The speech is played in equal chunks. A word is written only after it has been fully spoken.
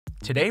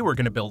Today we're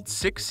going to build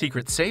 6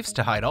 secret safes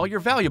to hide all your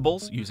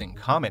valuables using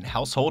common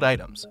household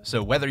items.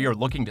 So whether you're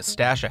looking to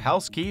stash a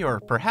house key or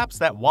perhaps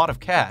that wad of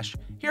cash,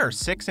 here are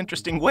 6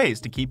 interesting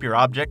ways to keep your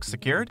objects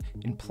secured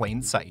in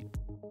plain sight.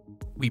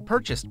 We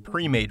purchased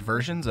pre-made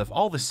versions of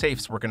all the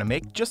safes we're going to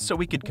make just so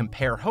we could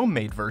compare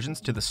homemade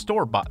versions to the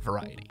store-bought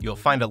variety. You'll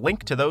find a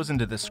link to those in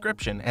the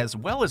description as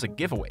well as a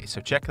giveaway, so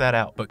check that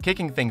out. But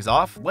kicking things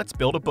off, let's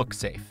build a book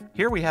safe.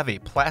 Here we have a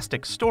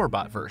plastic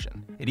store-bought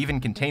version. It even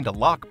contained a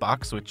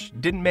lockbox, which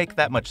didn't make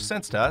that much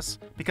sense to us,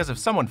 because if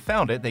someone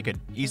found it, they could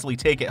easily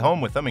take it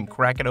home with them and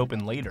crack it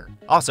open later.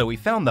 Also, we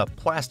found the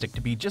plastic to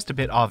be just a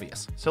bit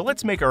obvious, so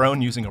let's make our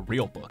own using a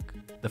real book.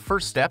 The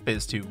first step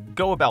is to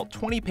go about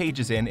 20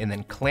 pages in and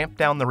then clamp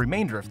down the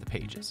remainder of the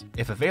pages.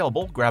 If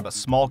available, grab a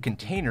small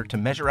container to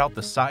measure out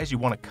the size you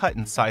want to cut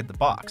inside the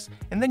box,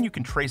 and then you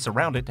can trace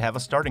around it to have a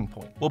starting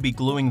point. We'll be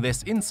gluing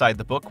this inside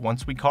the book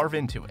once we carve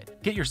into it.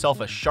 Get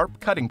yourself a sharp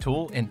cutting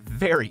tool and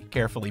very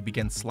carefully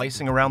begin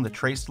slicing around the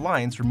traced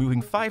lines,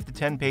 removing 5 to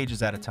 10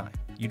 pages at a time.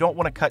 You don't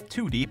want to cut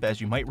too deep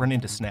as you might run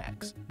into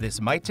snags. This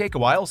might take a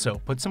while, so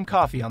put some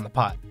coffee on the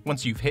pot.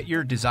 Once you've hit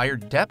your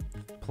desired depth,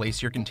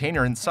 place your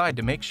container inside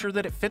to make sure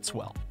that it fits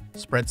well.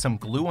 Spread some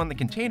glue on the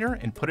container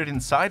and put it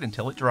inside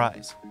until it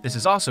dries. This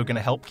is also going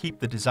to help keep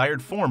the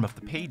desired form of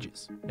the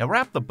pages. Now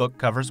wrap the book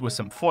covers with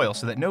some foil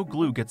so that no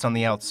glue gets on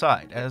the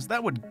outside, as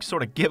that would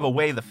sort of give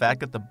away the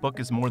fact that the book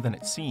is more than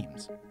it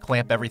seems.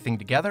 Clamp everything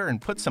together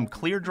and put some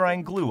clear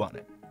drying glue on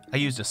it. I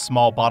used a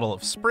small bottle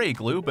of spray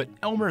glue, but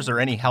Elmer's or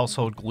any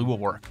household glue will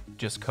work.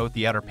 Just coat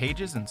the outer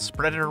pages and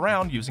spread it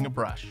around using a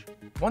brush.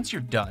 Once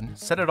you're done,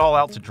 set it all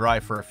out to dry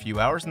for a few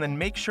hours and then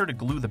make sure to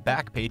glue the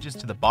back pages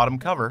to the bottom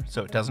cover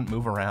so it doesn't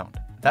move around.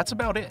 That's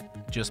about it.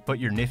 Just put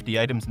your nifty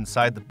items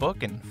inside the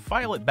book and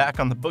file it back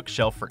on the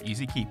bookshelf for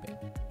easy keeping.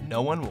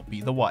 No one will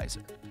be the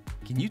wiser.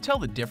 Can you tell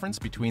the difference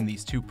between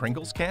these 2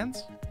 Pringles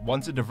cans?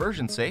 One's a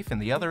diversion safe and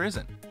the other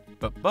isn't,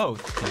 but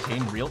both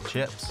contain real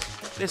chips.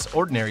 This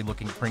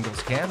ordinary-looking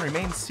Pringles can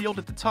remains sealed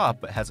at the top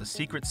but has a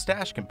secret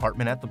stash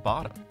compartment at the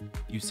bottom.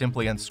 You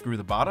simply unscrew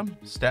the bottom,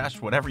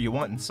 stash whatever you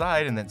want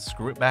inside, and then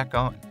screw it back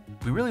on.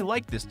 We really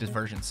like this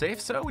diversion safe,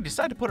 so we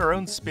decided to put our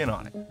own spin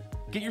on it.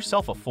 Get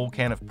yourself a full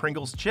can of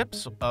Pringles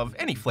chips, of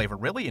any flavor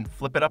really, and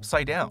flip it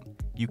upside down.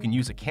 You can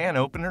use a can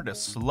opener to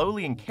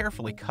slowly and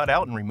carefully cut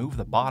out and remove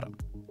the bottom.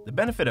 The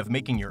benefit of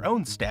making your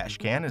own stash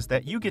can is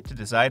that you get to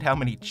decide how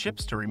many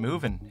chips to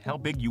remove and how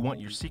big you want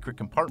your secret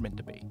compartment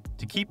to be.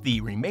 To keep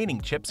the remaining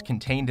chips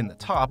contained in the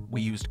top,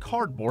 we used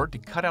cardboard to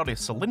cut out a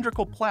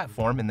cylindrical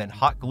platform and then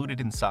hot glued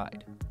it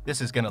inside. This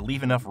is going to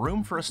leave enough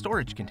room for a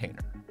storage container.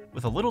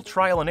 With a little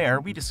trial and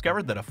error, we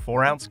discovered that a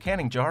 4-ounce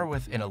canning jar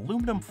with an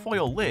aluminum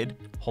foil lid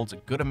holds a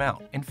good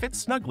amount and fits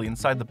snugly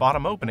inside the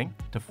bottom opening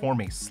to form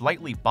a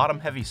slightly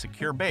bottom-heavy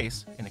secure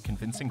base in a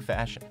convincing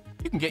fashion.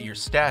 You can get your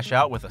stash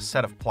out with a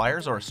set of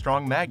pliers or a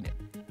strong magnet.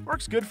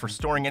 Works good for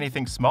storing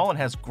anything small and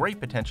has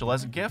great potential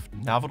as a gift,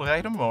 novelty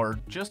item, or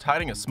just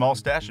hiding a small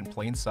stash in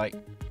plain sight.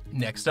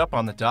 Next up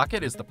on the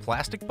docket is the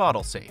plastic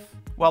bottle safe.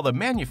 While the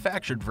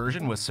manufactured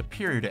version was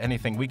superior to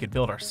anything we could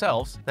build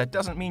ourselves, that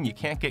doesn't mean you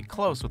can't get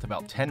close with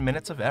about 10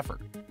 minutes of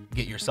effort.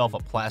 Get yourself a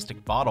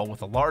plastic bottle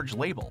with a large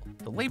label.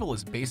 The label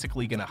is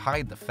basically going to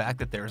hide the fact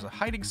that there is a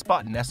hiding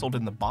spot nestled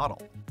in the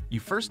bottle. You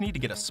first need to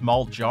get a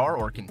small jar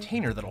or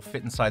container that'll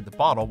fit inside the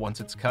bottle once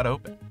it's cut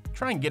open.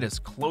 Try and get as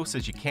close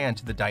as you can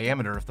to the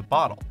diameter of the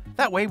bottle.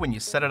 That way, when you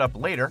set it up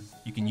later,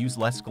 you can use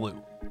less glue.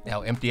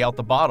 Now empty out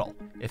the bottle.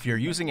 If you're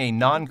using a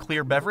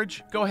non-clear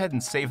beverage, go ahead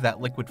and save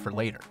that liquid for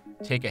later.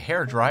 Take a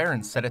hairdryer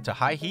and set it to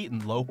high heat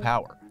and low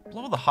power.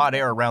 Blow the hot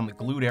air around the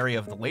glued area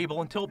of the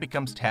label until it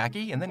becomes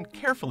tacky and then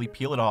carefully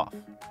peel it off.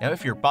 Now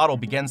if your bottle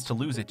begins to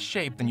lose its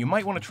shape, then you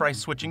might want to try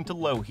switching to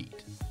low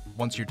heat.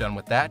 Once you're done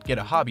with that, get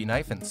a hobby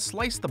knife and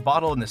slice the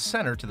bottle in the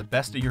center to the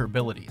best of your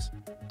abilities.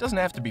 It doesn't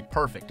have to be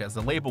perfect, as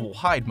the label will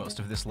hide most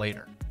of this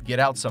later. Get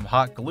out some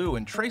hot glue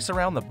and trace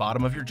around the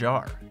bottom of your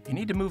jar. You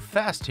need to move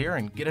fast here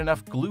and get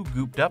enough glue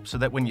gooped up so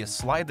that when you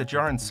slide the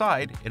jar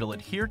inside, it'll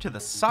adhere to the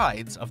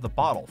sides of the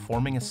bottle,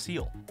 forming a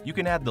seal. You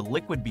can add the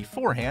liquid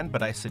beforehand,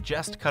 but I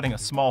suggest cutting a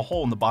small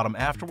hole in the bottom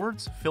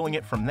afterwards, filling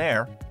it from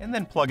there, and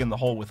then plug in the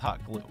hole with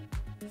hot glue.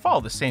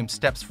 Follow the same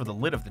steps for the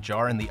lid of the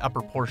jar and the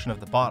upper portion of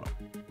the bottle.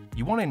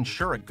 You want to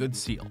ensure a good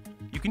seal.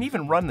 You can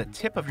even run the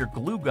tip of your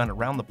glue gun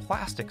around the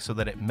plastic so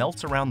that it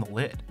melts around the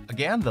lid.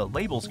 Again, the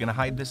label's going to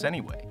hide this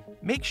anyway.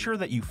 Make sure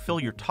that you fill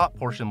your top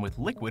portion with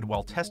liquid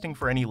while testing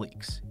for any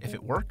leaks. If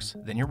it works,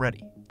 then you're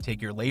ready.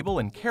 Take your label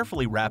and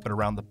carefully wrap it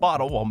around the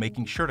bottle while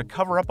making sure to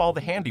cover up all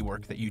the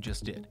handiwork that you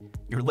just did.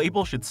 Your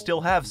label should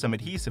still have some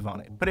adhesive on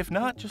it, but if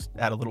not, just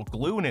add a little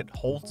glue and it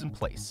holds in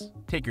place.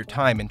 Take your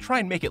time and try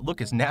and make it look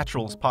as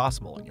natural as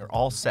possible and you're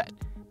all set.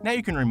 Now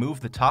you can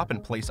remove the top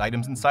and place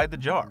items inside the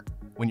jar.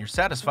 When you're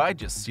satisfied,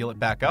 just seal it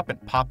back up and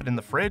pop it in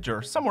the fridge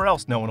or somewhere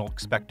else no one will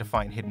expect to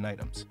find hidden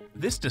items.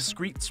 This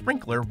discreet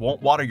sprinkler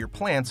won't water your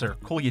plants or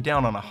cool you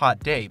down on a hot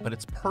day, but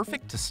it's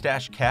perfect to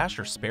stash cash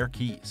or spare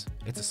keys.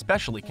 It's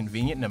especially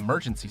convenient in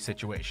emergency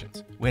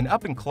situations. When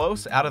up and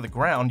close, out of the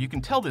ground, you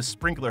can tell this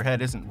sprinkler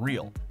head isn't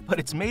real, but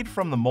it's made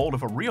from the mold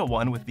of a real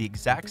one with the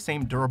exact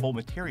same durable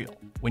material.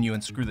 When you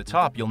unscrew the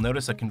top, you'll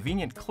notice a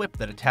convenient clip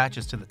that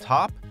attaches to the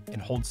top and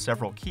holds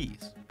several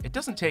keys. It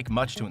doesn't take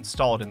much to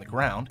install it in the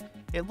ground.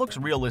 It looks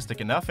realistic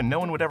enough and no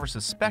one would ever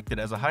suspect it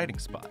as a hiding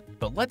spot.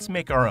 But let's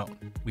make our own.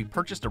 We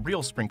purchased a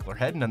real sprinkler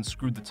head and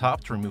unscrewed the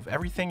top to remove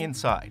everything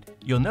inside.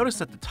 You'll notice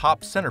that the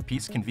top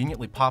centerpiece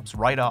conveniently pops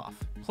right off.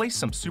 Place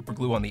some super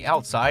glue on the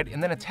outside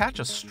and then attach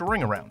a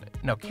string around it.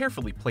 Now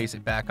carefully place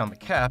it back on the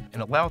cap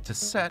and allow it to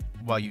set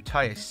while you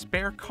tie a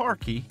spare car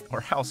key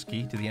or house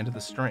key to the end of the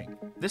string.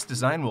 This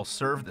design will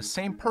serve the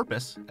same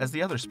purpose as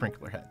the other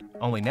sprinkler head,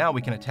 only now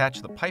we can attach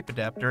the pipe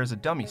adapter as a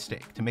dummy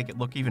stake to make it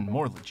look even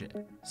more legit.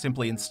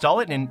 Simply install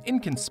it in an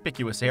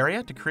inconspicuous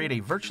area to create a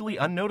virtually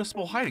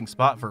unnoticeable hiding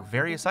spot for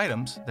various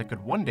items that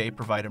could one day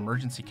provide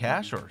emergency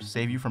cash or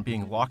save you from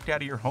being locked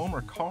out of your home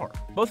or car.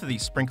 Both of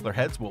these sprinkler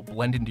heads will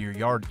blend into your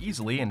yard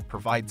easily and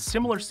provide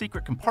similar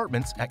secret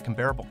compartments at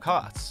comparable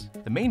costs.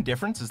 The main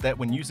difference is that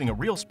when using a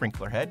real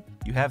sprinkler head,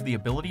 you have the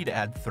ability to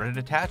add threaded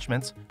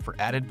attachments for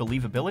added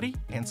believability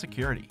and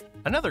security.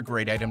 Another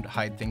great item to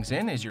hide things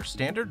in is your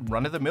standard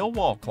run-of-the-mill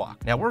wall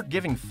clock. Now we're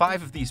giving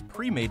 5 of these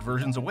pre-made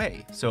versions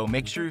away, so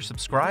make sure you're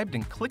subscribed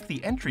and click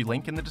the entry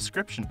link in the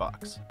description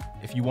box.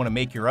 If you want to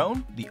make your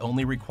own, the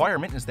only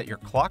requirement is that your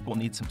clock will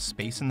need some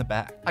space in the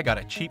back. I got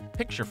a cheap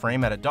picture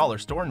frame at a dollar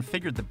store and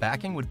figured the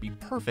backing would be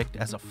perfect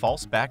as a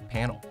false back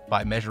panel.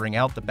 By measuring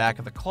out the back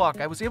of the clock,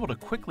 I was able to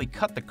quickly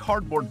cut the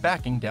cardboard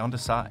backing down to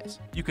size.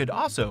 You could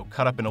also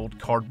cut up an old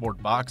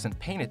cardboard box and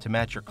paint it to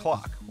match your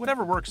clock,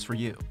 whatever works for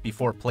you.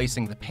 Before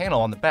placing the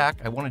panel on the back,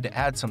 I wanted to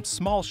add some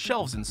small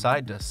shelves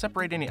inside to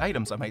separate any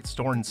items I might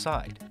store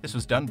inside. This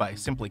was done by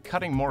simply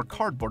cutting more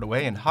cardboard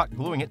away and hot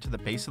gluing it to the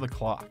base of the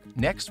clock.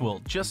 Next, we'll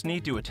just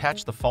need to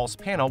attach the false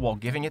panel while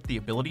giving it the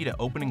ability to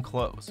open and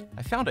close.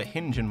 I found a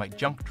hinge in my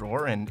junk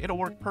drawer and it'll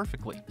work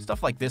perfectly.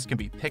 Stuff like this can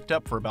be picked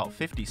up for about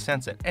 50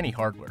 cents at any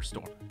hardware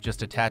store.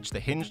 Just attach the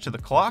hinge to the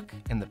clock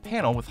and the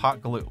panel with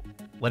hot glue.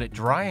 Let it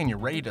dry and you're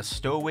ready to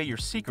stow away your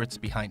secrets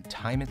behind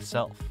time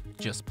itself.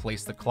 Just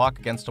place the clock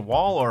against a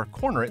wall or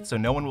corner it so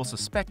no one will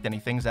suspect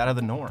anything's out of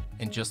the norm.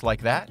 And just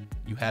like that,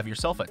 you have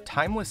yourself a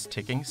timeless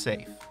ticking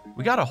safe.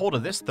 We got a hold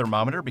of this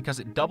thermometer because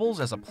it doubles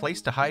as a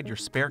place to hide your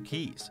spare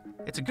keys.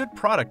 It's a good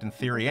product in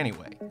theory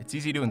anyway. It's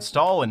easy to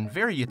install and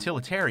very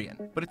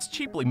utilitarian, but it's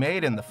cheaply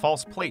made and the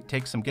false plate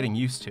takes some getting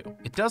used to.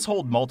 It does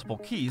hold multiple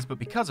keys, but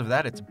because of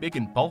that it's big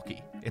and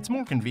bulky. It's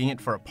more convenient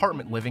for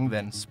apartment living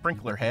than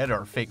sprinkler head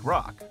or fake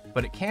rock,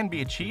 but it can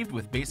be achieved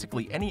with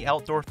basically any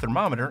outdoor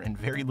thermometer and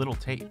very little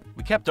tape.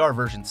 We kept our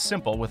version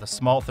simple with a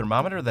small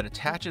thermometer that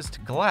attaches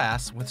to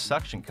glass with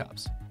suction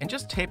cups, and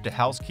just taped a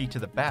house key to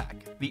the back.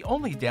 The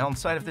only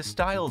downside of this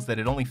style is that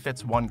it only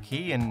fits one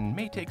key and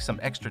may take some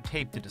extra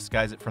tape to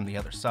disguise it from the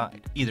other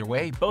side. Either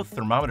way, both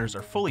thermometers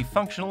are fully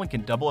functional and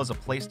can double as a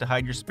place to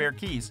hide your spare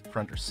keys for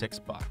under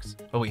 $6.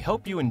 But we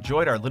hope you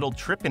enjoyed our little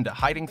trip into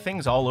hiding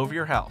things all over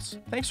your house.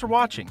 Thanks for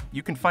watching.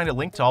 You can find a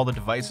link to all the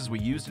devices we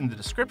used in the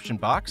description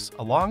box,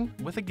 along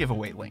with a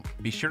giveaway link.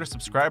 Be sure to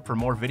subscribe for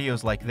more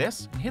videos like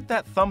this and hit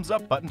that thumbs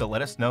up button to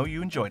let us know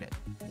you enjoyed it.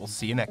 We'll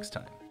see you next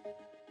time.